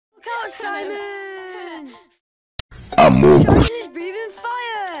Simon! Amogus. He's breathing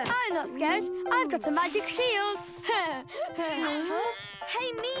fire! I'm not scared. I've got a magic shield. Hey,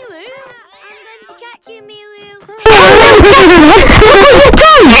 Milu! I'm going to catch you, Milu.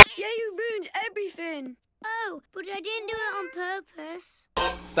 Yeah, you ruined everything. Oh, but I didn't do it on purpose.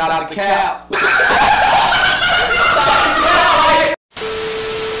 Stop the cap!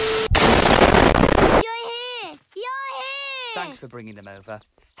 You're here! You're here! Thanks for bringing them over.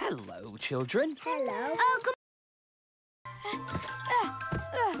 Hello, children. Hello. Oh, come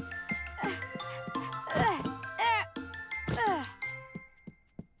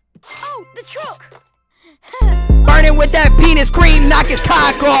Oh, the truck! Burning with that penis cream, knock his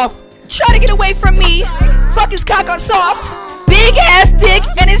cock off. Try to get away from me. Fuck his cock on soft. Big ass dick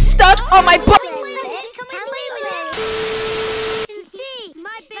and it's stuck on my butt.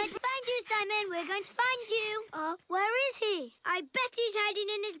 We're going to find you. Where is he? I bet he's hiding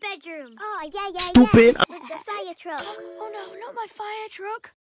in his bedroom. Oh, yeah. Stupid. With the fire truck. Oh no, not my fire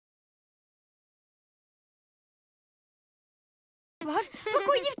truck. What? Look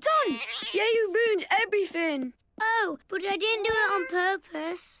what you've done! Yeah, you ruined everything. Oh, but I didn't do it on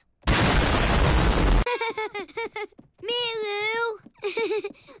purpose. Milu!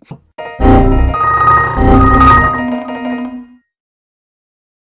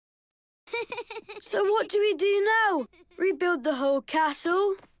 So what do we do now? Rebuild the whole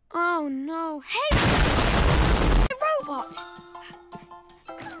castle? Oh no. Hey! The robot!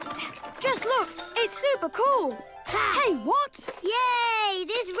 Just look, it's super cool. Hey, what? Yay!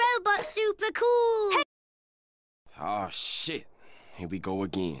 This robot's super cool! Hey. Oh, shit. Here we go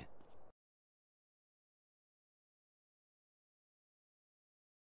again.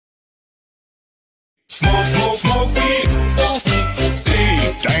 Smoke weed.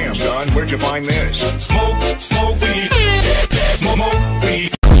 Hey, damn, son, where'd you find this? Smoke weed. Smoke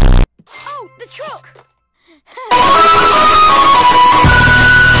weed. Oh, the truck!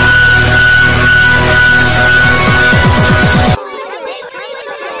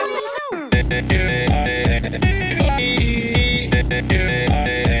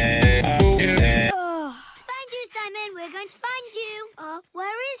 We're going to find you.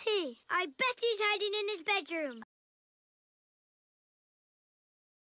 Where is he? I bet he's hiding in his bedroom.